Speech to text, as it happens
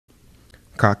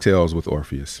Cocktails with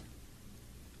Orpheus.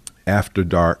 After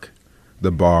dark,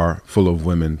 the bar full of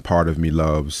women part of me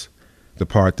loves, the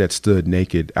part that stood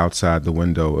naked outside the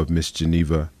window of Miss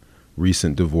Geneva,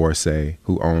 recent divorcee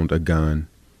who owned a gun.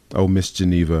 Oh, Miss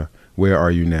Geneva, where are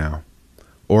you now?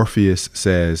 Orpheus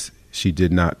says she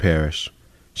did not perish.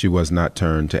 She was not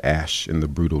turned to ash in the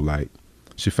brutal light.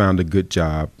 She found a good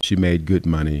job. She made good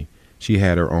money. She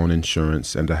had her own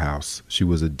insurance and a house. She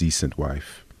was a decent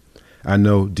wife. I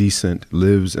know decent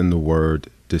lives in the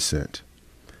word descent.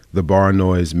 The bar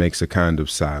noise makes a kind of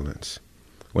silence.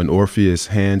 When Orpheus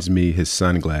hands me his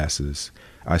sunglasses,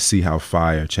 I see how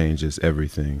fire changes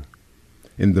everything.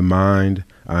 In the mind,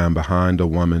 I am behind a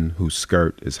woman whose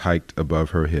skirt is hiked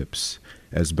above her hips,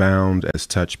 as bound as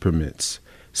touch permits,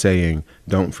 saying,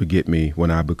 "Don't forget me when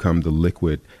I become the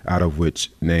liquid out of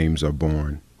which names are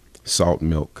born. Salt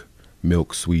milk,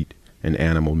 milk sweet and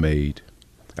animal made.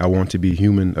 I want to be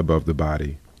human above the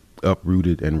body,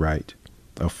 uprooted and right,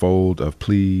 a fold of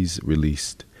pleas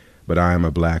released, but I am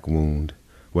a black wound,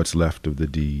 what's left of the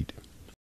deed."